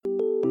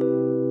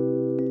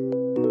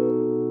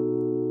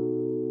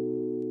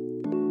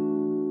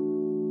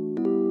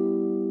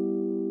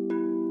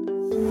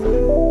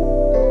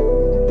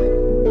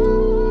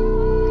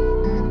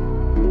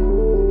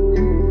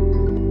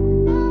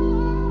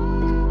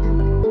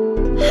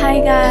Hi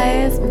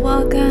guys,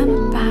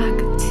 welcome back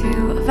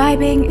to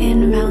Vibing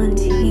in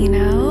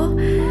Valentino.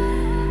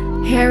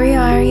 Here we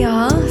are,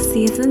 y'all,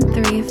 season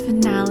 3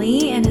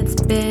 finale, and it's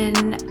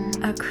been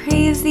a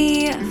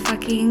crazy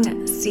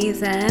fucking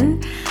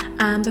season.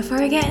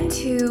 Before I get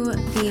into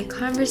the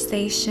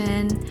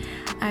conversation,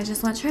 I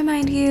just want to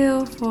remind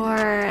you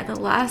for the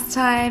last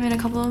time in a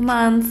couple of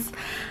months,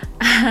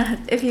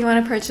 if you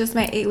want to purchase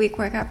my 8-week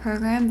workout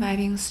program,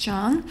 Vibing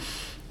Strong,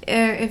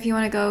 or if you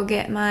want to go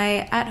get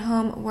my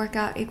at-home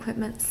workout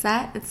equipment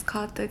set, it's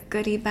called the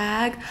Goodie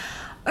Bag.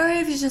 Or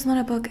if you just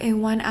want to book a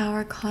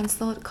 1-hour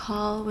consult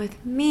call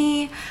with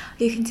me,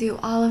 you can do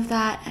all of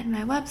that at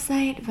my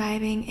website,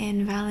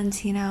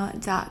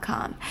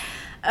 vibinginvalentino.com.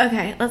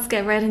 Okay, let's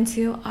get right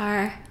into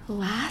our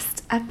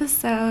last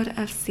episode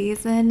of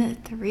season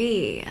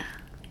 3.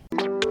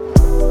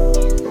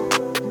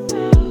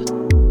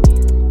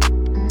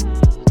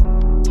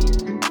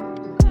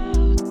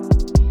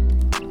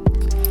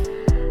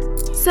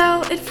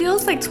 So it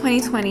feels like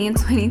 2020 and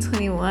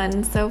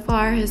 2021 so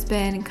far has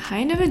been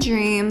kind of a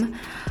dream,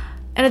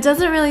 and it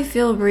doesn't really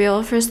feel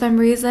real for some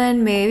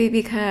reason, maybe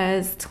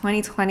because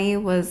 2020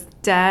 was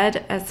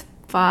dead as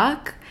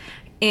fuck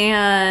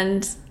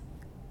and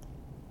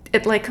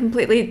it like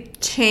completely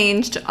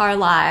changed our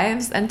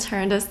lives and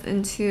turned us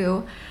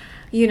into,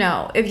 you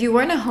know, if you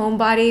weren't a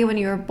homebody when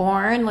you were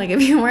born, like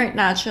if you weren't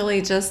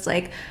naturally just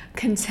like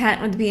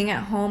content with being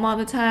at home all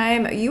the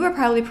time, you were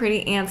probably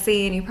pretty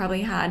antsy and you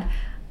probably had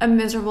a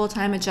miserable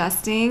time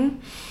adjusting.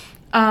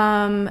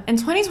 And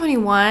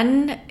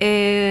 2021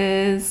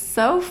 is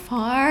so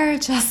far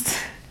just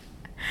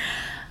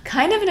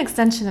kind of an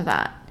extension of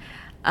that.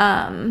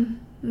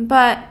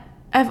 But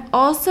I've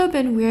also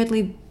been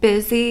weirdly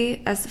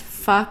busy as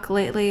fuck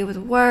lately with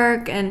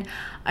work, and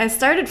I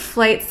started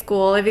flight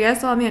school. If you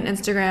guys saw me on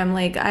Instagram,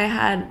 like I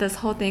had this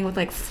whole thing with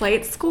like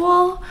flight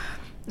school.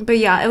 But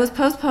yeah, it was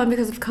postponed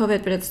because of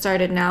COVID, but it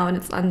started now and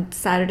it's on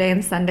Saturday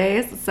and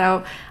Sundays.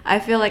 So I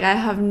feel like I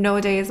have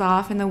no days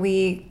off in the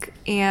week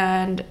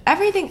and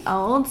everything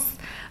else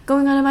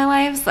going on in my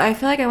life. So I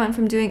feel like I went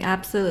from doing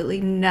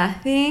absolutely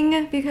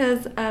nothing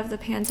because of the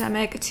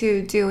pandemic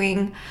to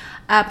doing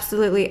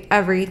absolutely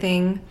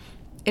everything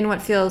in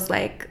what feels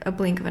like a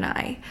blink of an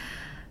eye.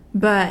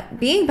 But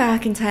being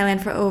back in Thailand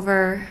for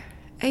over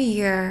a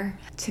year,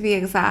 to be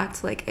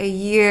exact, like a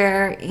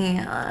year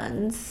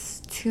and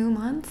 2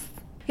 months.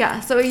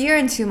 Yeah, so a year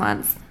and 2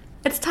 months.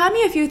 It's taught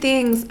me a few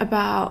things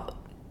about,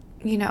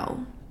 you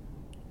know,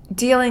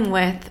 dealing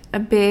with a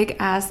big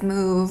ass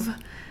move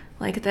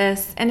like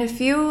this, and a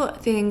few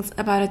things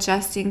about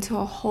adjusting to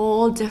a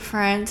whole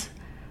different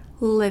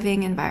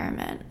living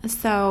environment.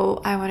 So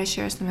I want to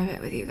share some of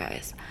it with you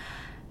guys.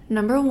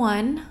 Number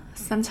 1,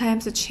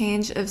 sometimes a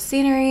change of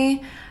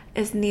scenery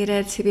is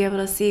needed to be able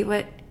to see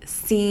what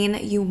scene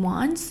you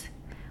want,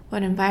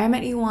 what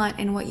environment you want,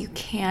 and what you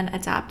can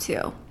adapt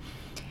to.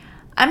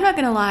 I'm not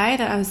gonna lie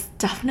that I was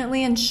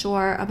definitely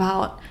unsure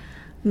about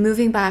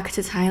moving back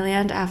to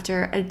Thailand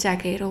after a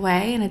decade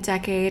away and a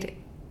decade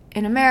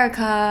in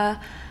America,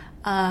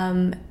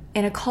 in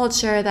a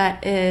culture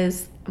that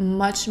is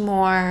much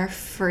more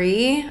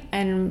free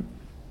and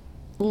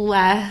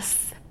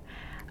less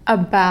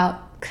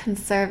about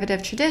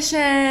conservative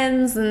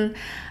traditions, and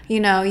you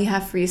know, you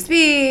have free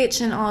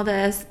speech and all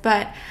this.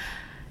 But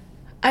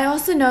I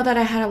also know that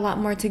I had a lot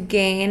more to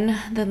gain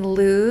than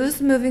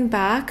lose moving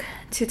back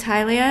to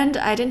Thailand.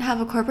 I didn't have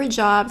a corporate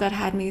job that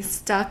had me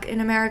stuck in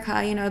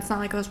America. You know, it's not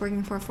like I was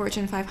working for a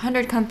Fortune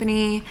 500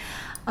 company.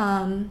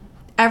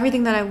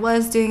 Everything that I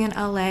was doing in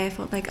LA, I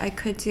felt like I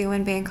could do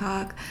in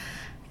Bangkok.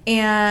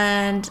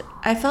 And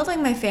I felt like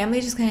my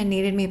family just kind of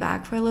needed me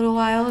back for a little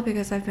while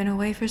because I've been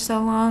away for so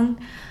long.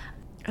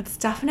 It's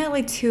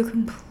definitely 2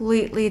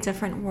 completely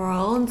different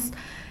worlds.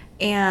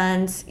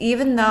 And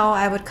even though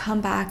I would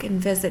come back and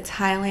visit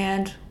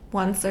Thailand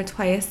once or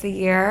twice a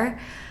year,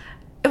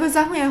 it was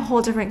definitely a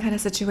whole different kind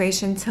of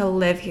situation to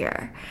live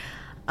here,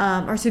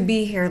 or to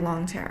be here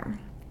long term.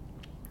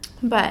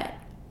 But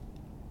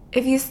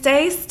if you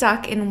stay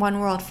stuck in one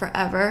world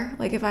forever,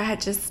 like if I had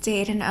just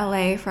stayed in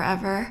LA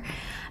forever,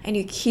 and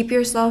you keep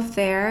yourself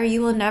there,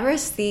 you will never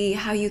see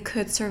how you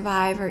could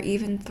survive or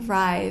even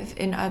thrive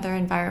in other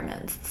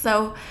environments.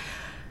 So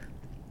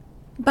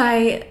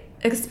by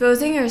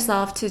exposing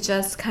yourself to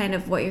just kind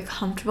of what you're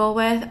comfortable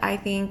with, I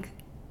think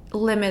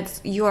limits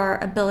your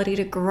ability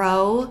to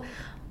grow,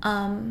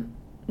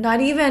 not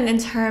even in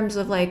terms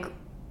of like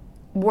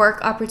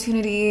work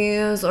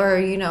opportunities or,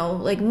 you know,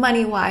 like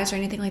money wise or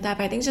anything like that,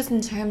 but I think just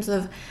in terms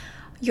of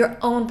your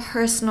own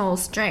personal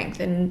strength.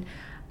 And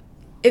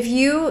if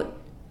you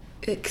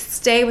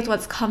stay with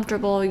what's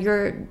comfortable,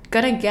 you're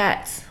gonna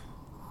get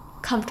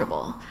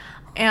comfortable,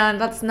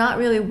 and that's not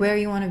really where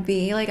you want to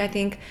be. Like I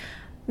think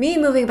me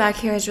moving back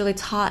here has really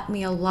taught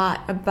me a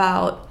lot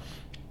about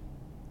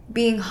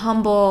being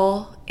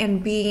humble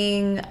and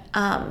being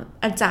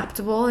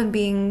adaptable and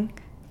being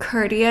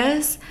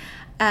courteous.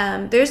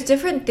 There's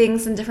different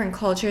things in different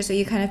cultures that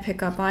you kind of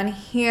pick up on.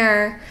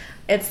 Here,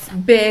 it's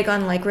big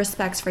on like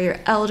respect for your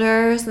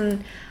elders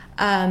and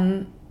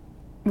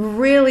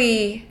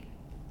really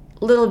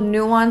little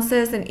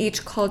nuances in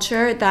each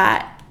culture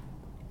that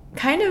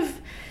kind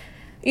of,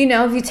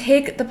 if you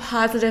take the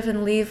positive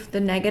and leave the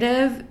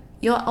negative,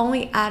 you'll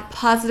only add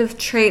positive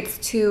traits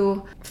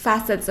to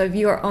facets of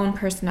your own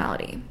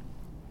personality.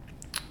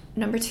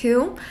 Number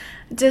 2,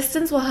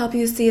 distance will help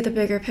you see the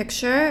bigger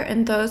picture,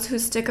 and those who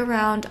stick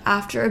around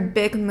after a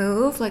big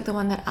move, like the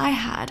one that I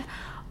had,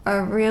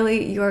 are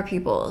really your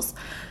peoples.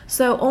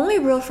 So only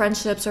real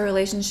friendships or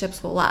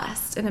relationships will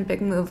last in a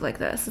big move like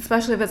this,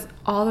 especially if it's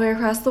all the way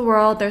across the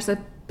world. There's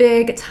a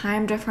big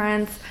time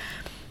difference.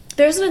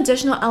 There's an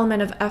additional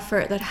element of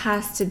effort that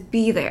has to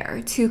be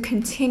there to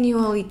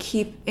continually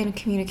keep in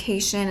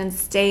communication and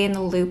stay in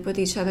the loop with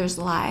each other's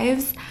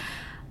lives,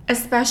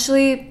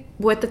 especially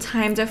with the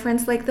time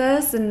difference like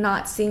this and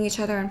not seeing each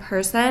other in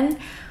person.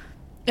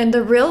 And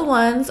the real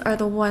ones are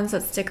the ones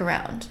that stick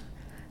around.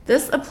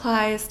 This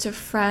applies to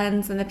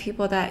friends and the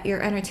people that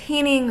you're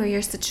entertaining, or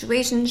your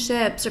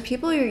situationships, or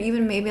people you're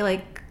even maybe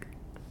like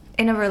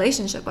in a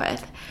relationship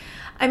with.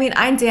 I mean,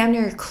 I damn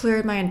near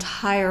cleared my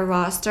entire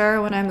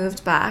roster when I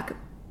moved back.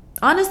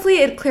 Honestly,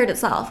 it cleared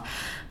itself,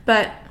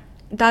 but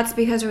that's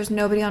because there was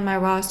nobody on my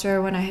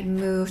roster when I had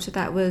moved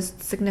that was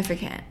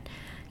significant.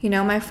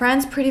 My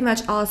friends pretty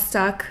much all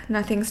stuck.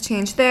 Nothing's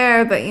changed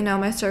there, but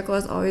my circle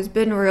has always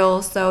been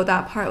real, so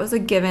that part was a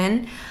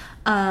given.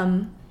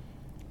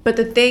 But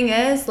the thing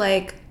is,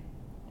 like,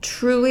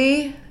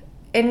 truly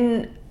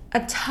in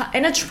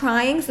a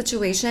trying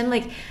situation,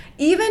 like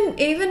even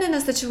in a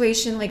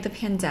situation like the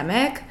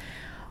pandemic,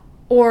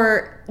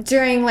 or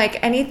during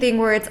like anything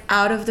where it's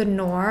out of the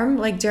norm,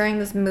 like during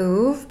this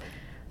move,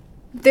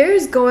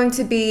 there's going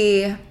to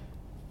be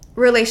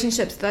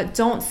relationships that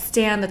don't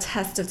stand the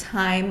test of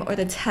time or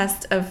the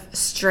test of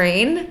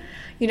strain.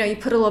 You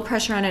put a little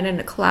pressure on it and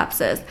it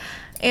collapses.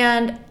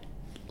 And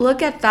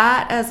look at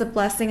that as a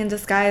blessing in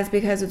disguise,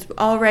 because it's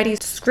already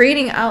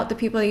screening out the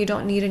people that you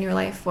don't need in your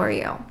life for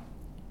you.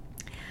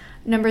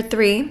 Number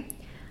 3,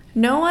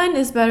 no one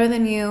is better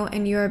than you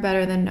and you are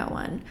better than no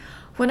one.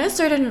 When I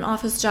started an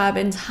office job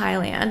in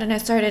Thailand, and I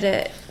started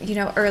it,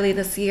 early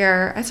this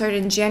year, I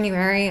started in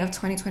January of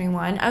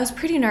 2021, I was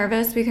pretty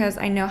nervous because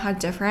I know how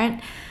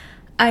different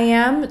I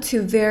am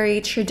to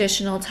very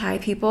traditional Thai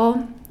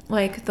people,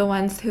 like the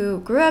ones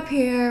who grew up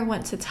here,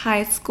 went to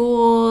Thai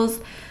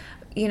schools,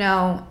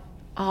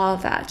 all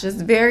of that, just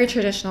very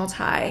traditional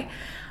Thai.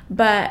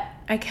 But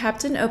I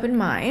kept an open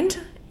mind,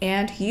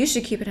 and you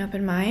should keep an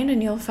open mind,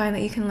 and you'll find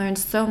that you can learn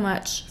so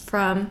much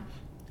from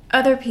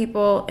other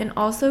people and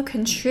also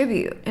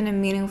contribute in a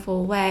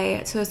meaningful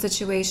way to a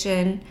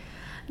situation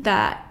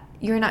that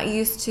you're not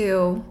used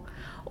to,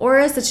 or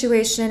a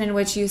situation in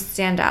which you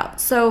stand out.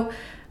 So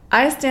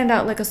I stand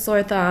out like a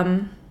sore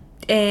thumb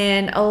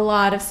in a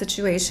lot of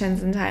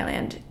situations in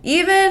Thailand.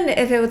 Even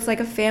if it was like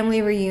a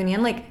family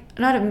reunion, like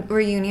not a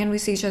reunion, we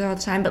see each other all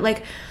the time, but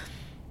like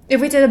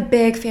if we did a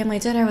big family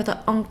dinner with the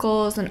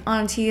uncles and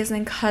aunties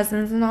and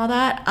cousins and all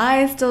that,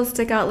 I still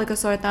stick out like a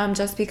sore thumb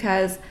just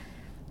because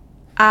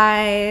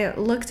I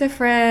look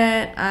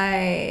different.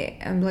 I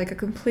am like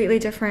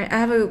I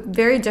have a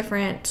very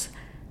different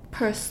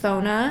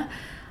persona,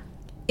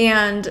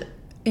 and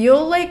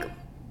you'll like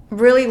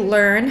really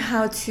learn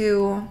how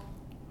to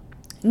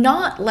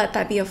not let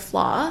that be a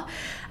flaw.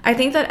 I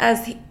think that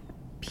as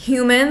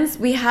humans,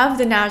 we have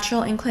the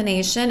natural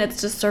inclination, it's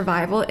just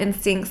survival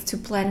instincts, to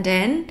blend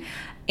in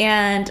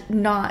and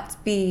not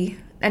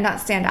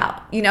stand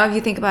out. If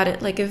you think about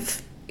it, like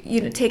if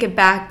you take it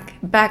back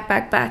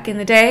in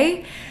the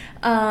day,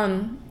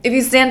 if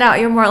you stand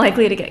out, you're more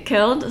likely to get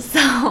killed.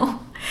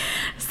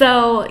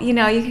 So you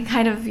can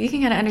kind of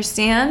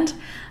understand.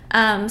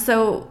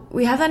 So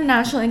we have that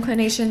natural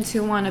inclination to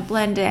want to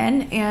blend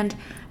in and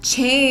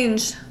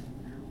change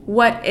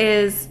what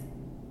is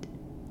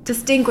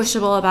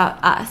distinguishable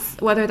about us,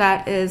 whether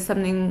that is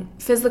something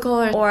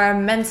physical or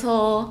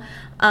mental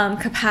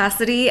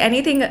capacity,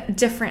 anything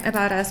different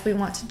about us we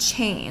want to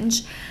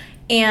change.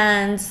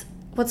 And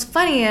what's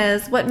funny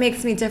is what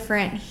makes me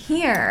different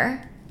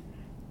here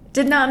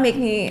did not make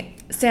me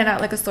stand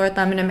out like a sore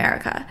thumb in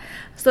America.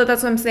 So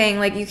that's what I'm saying.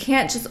 Like, you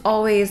can't just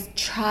always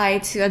try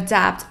to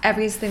adapt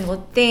every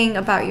single thing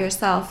about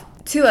yourself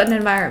to an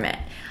environment,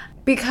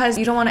 because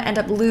you don't want to end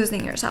up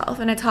losing yourself.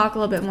 And I talk a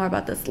little bit more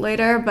about this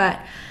later, but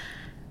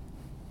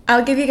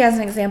I'll give you guys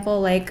an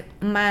example. Like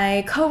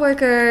my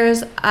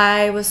coworkers,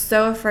 I was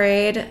so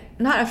afraid,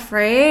 not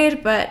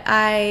afraid, but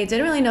I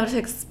didn't really know what to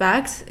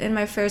expect in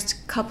my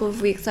first couple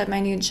of weeks at my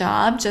new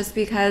job, just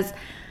because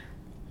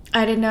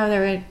I didn't know they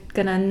were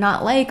gonna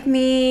not like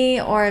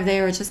me, or if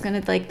they were just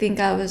gonna like think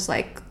I was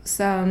like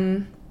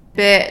some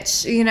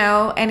bitch,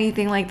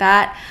 anything like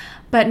that.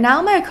 But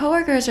now my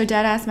coworkers are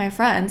dead ass my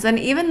friends. And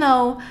even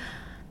though,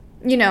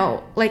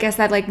 like I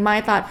said, like my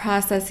thought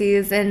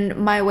processes and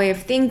my way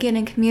of thinking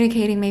and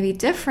communicating may be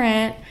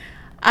different,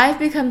 I've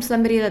become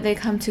somebody that they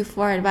come to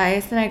for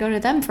advice, and I go to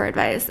them for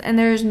advice. And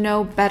there's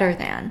no better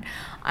than.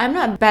 I'm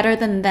not better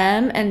than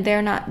them, and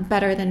they're not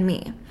better than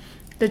me.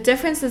 The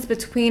differences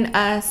between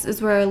us is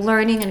where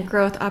learning and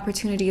growth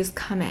opportunities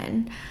come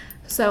in.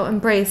 So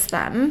embrace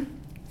them.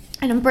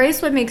 and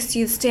embrace what makes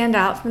you stand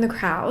out from the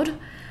crowd,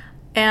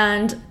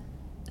 and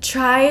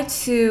try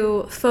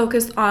to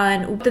focus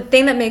on the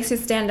thing that makes you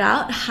stand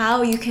out,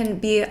 how you can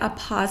be a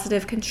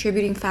positive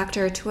contributing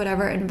factor to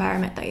whatever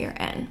environment that you're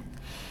in.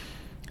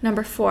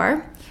 Number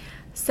 4,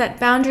 set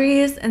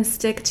boundaries and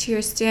stick to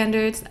your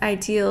standards,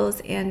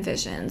 ideals, and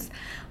visions.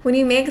 When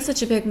you make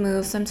such a big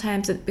move,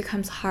 sometimes it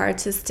becomes hard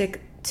to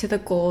stick to the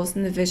goals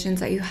and the visions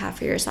that you have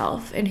for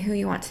yourself and who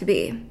you want to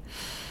be.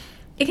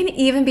 It can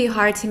even be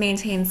hard to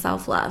maintain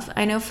self-love.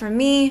 I know for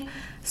me,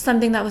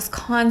 something that was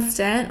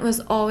constant was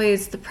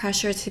always the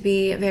pressure to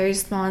be very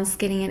small and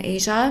skinny in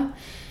Asia.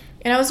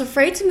 And I was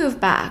afraid to move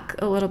back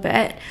a little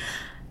bit,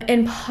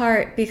 in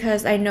part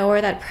because I know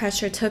where that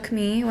pressure took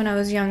me when I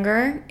was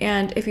younger.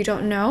 And if you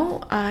don't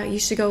know, you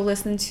should go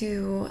listen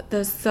to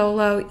the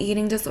solo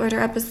eating disorder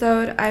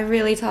episode. I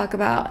really talk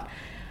about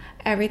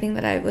everything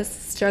that I was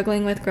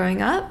struggling with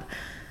growing up.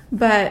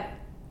 But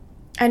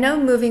I know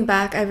moving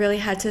back, I really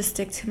had to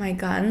stick to my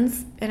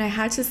guns, and I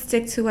had to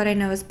stick to what I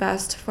know is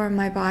best for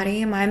my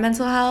body, my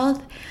mental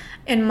health,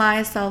 and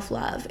my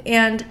self-love.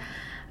 And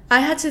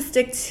I had to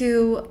stick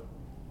to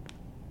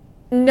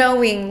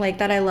knowing like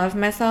that I love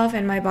myself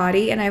and my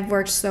body, and I've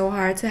worked so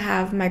hard to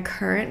have my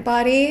current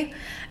body,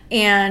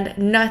 and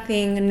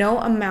no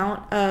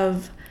amount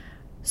of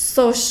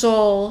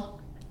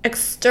social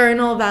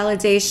external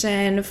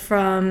validation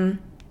from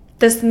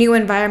this new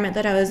environment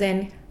that I was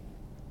in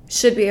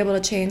should be able to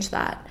change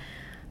that.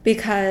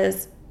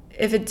 Because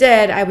if it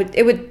did,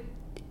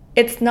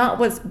 it's not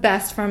what's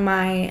best for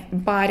my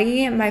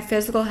body, my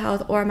physical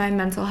health, or my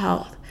mental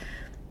health.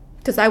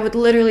 Because I would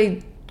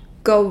literally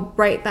go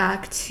right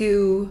back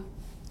to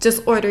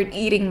disordered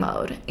eating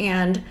mode.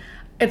 And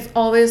it's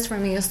always, for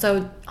me,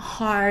 so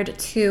hard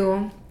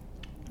to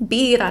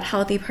be that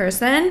healthy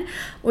person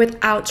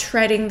without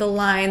treading the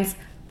lines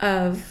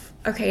of,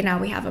 okay, now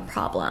we have a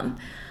problem.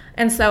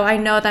 And so I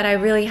know that I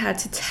really had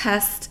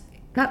to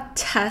not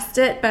test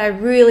it, but I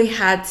really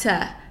had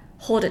to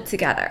hold it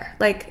together.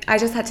 Like, I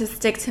just had to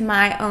stick to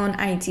my own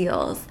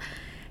ideals.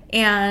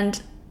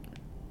 And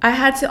I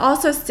had to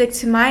also stick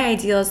to my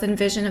ideals and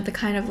vision of the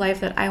kind of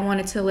life that I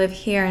wanted to live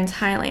here in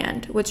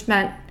Thailand, which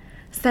meant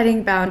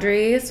setting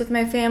boundaries with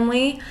my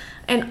family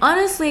and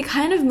honestly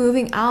kind of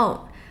moving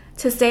out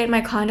to stay at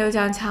my condo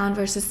downtown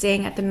versus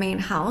staying at the main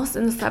house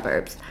in the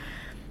suburbs.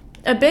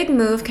 A big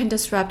move can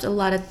disrupt a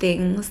lot of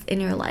things in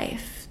your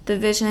life. The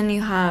vision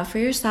you have for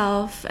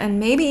yourself, and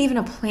maybe even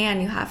a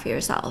plan you have for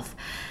yourself.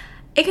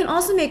 It can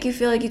also make you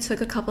feel like you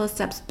took a couple of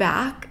steps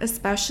back,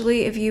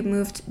 especially if you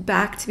moved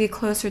back to be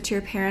closer to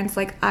your parents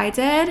like I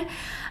did,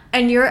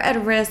 and you're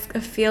at risk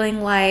of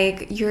feeling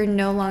like you're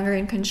no longer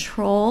in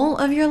control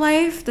of your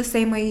life the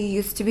same way you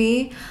used to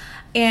be,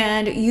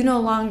 and you no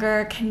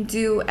longer can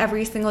do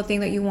every single thing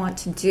that you want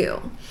to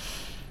do.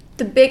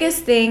 The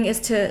biggest thing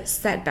is to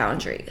set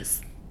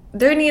boundaries.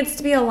 There needs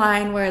to be a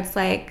line where it's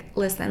like,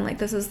 listen, like,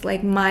 this is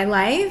like my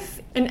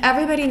life, and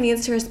everybody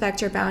needs to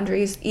respect your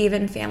boundaries,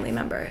 even family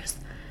members.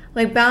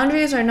 Like,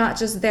 boundaries are not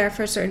just there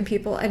for certain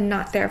people and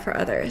not there for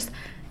others.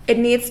 It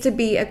needs to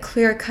be a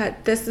clear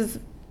cut, this is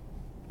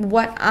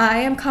what I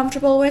am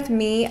comfortable with,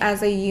 me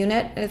as a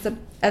unit,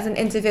 as an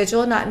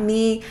individual, not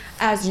me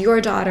as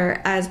your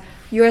daughter, as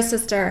your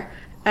sister,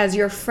 as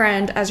your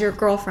friend, as your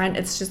girlfriend.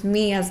 It's just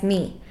me as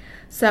me.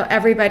 So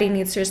everybody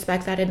needs to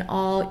respect that in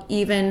all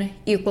even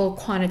equal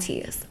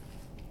quantities.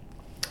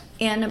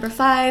 And number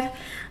 5,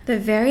 the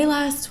very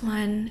last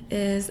one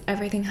is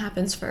everything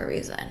happens for a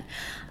reason.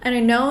 And I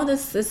know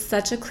this is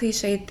such a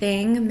cliche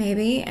thing,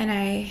 maybe, and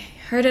I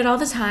heard it all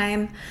the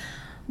time,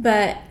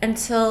 but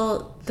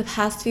until the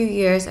past few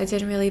years, I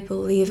didn't really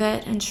believe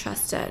it and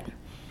trust it.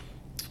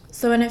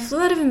 So when I flew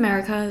out of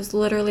America, it was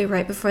literally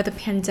right before the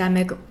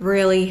pandemic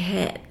really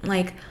hit,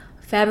 like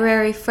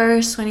February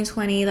 1st,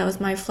 2020, that was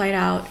my flight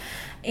out.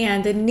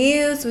 And the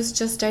news was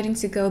just starting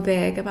to go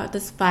big about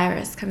this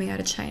virus coming out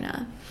of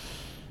China.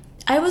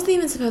 I wasn't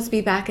even supposed to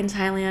be back in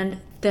Thailand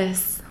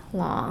this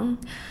long.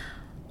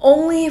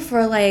 Only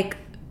for like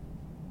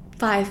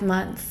 5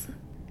 months,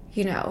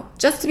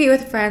 just to be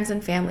with friends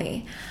and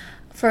family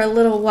for a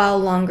little while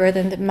longer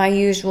than my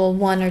usual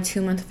 1 or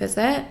 2 month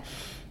visit.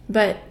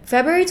 But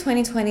February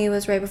 2020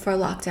 was right before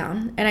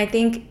lockdown. And I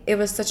think it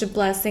was such a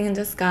blessing in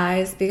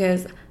disguise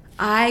because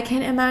I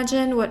can't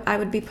imagine what I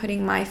would be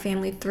putting my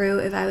family through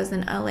if I was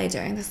in LA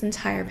during this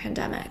entire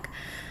pandemic.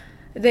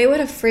 They would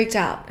have freaked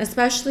out,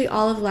 especially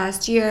all of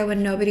last year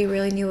when nobody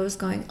really knew what was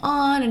going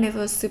on and if it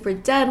was super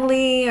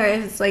deadly or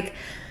if it's like,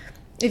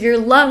 if your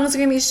lungs are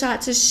going to be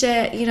shot to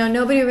shit.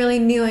 Nobody really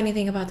knew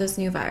anything about this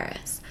new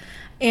virus.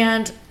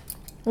 And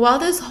while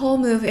this whole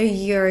move a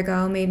year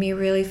ago made me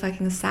really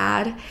fucking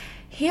sad,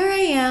 here I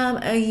am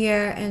a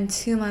year and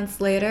 2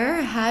 months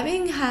later,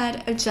 having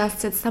had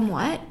adjusted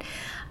somewhat.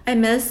 I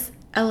miss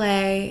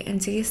LA and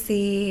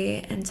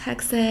DC and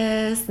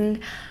Texas and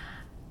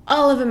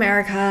all of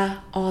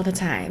America all the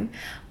time.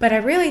 But I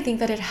really think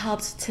that it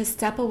helped to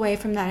step away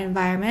from that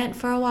environment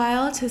for a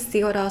while to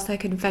see what else I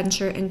could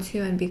venture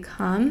into and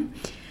become.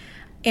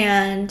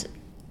 And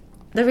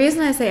the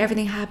reason I say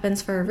everything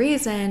happens for a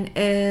reason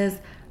is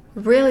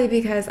really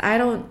because I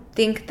don't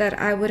think that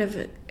I would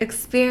have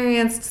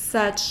experienced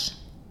such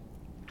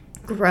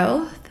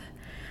growth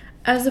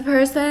as a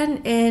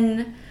person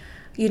in,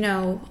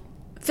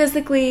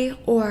 physically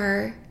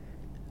or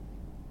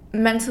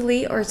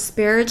mentally or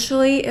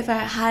spiritually if I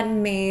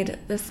hadn't made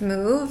this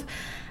move.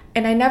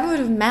 And I never would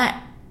have met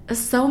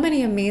so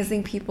many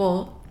amazing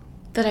people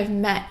that I've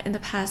met in the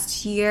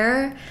past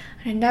year.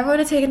 I never would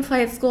have taken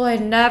flight school. I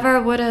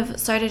never would have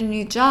started a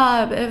new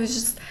job.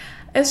 It's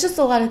just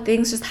a lot of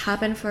things just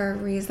happen for a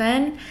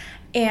reason.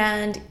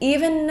 And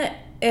even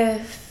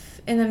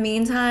if in the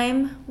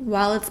meantime,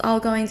 while it's all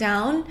going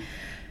down,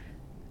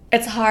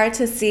 it's hard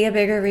to see a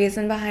bigger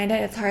reason behind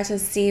it. It's hard to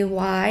see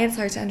why. It's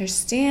hard to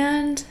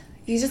understand.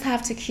 You just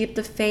have to keep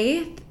the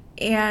faith.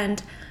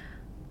 And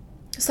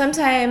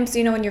sometimes,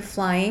 when you're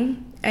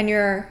flying and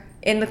you're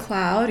in the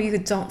cloud, you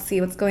don't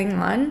see what's going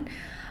on.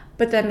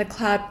 But then the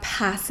cloud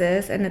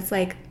passes and it's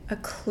like a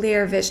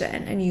clear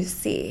vision and you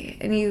see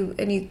and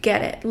you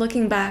get it.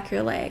 Looking back,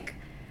 you're like,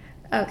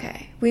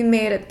 okay, we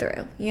made it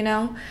through,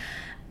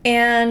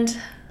 And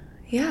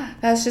yeah,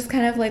 that's just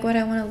kind of like what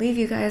I want to leave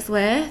you guys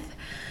with.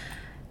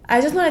 I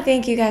just want to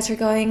thank you guys for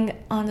going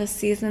on this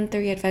season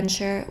 3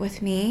 adventure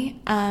with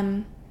me.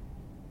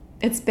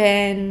 It's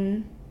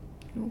been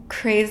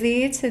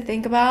crazy to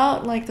think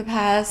about. Like the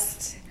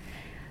past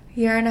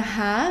year and a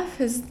half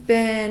has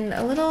been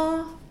a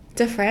little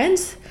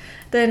different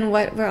than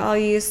what we're all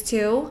used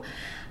to.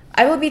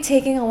 I will be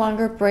taking a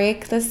longer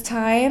break this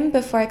time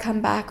before I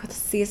come back with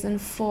season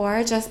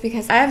 4, just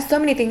because I have so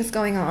many things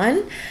going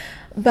on.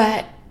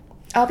 But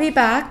I'll be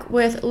back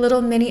with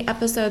little mini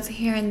episodes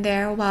here and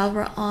there while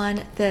we're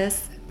on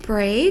this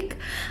break.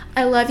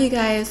 I love you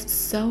guys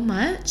so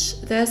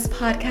much. This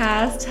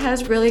podcast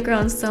has really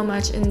grown so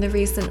much in the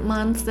recent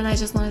months, and I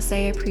just want to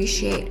say I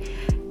appreciate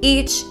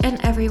each and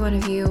every one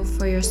of you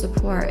for your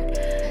support.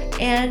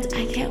 And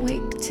I can't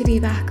wait to be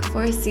back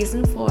for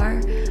season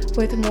 4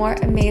 with more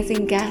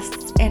amazing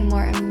guests and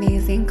more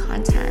amazing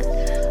content.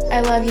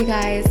 I love you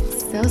guys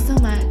so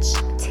much.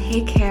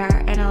 Take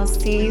care, and I'll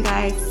see you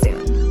guys soon.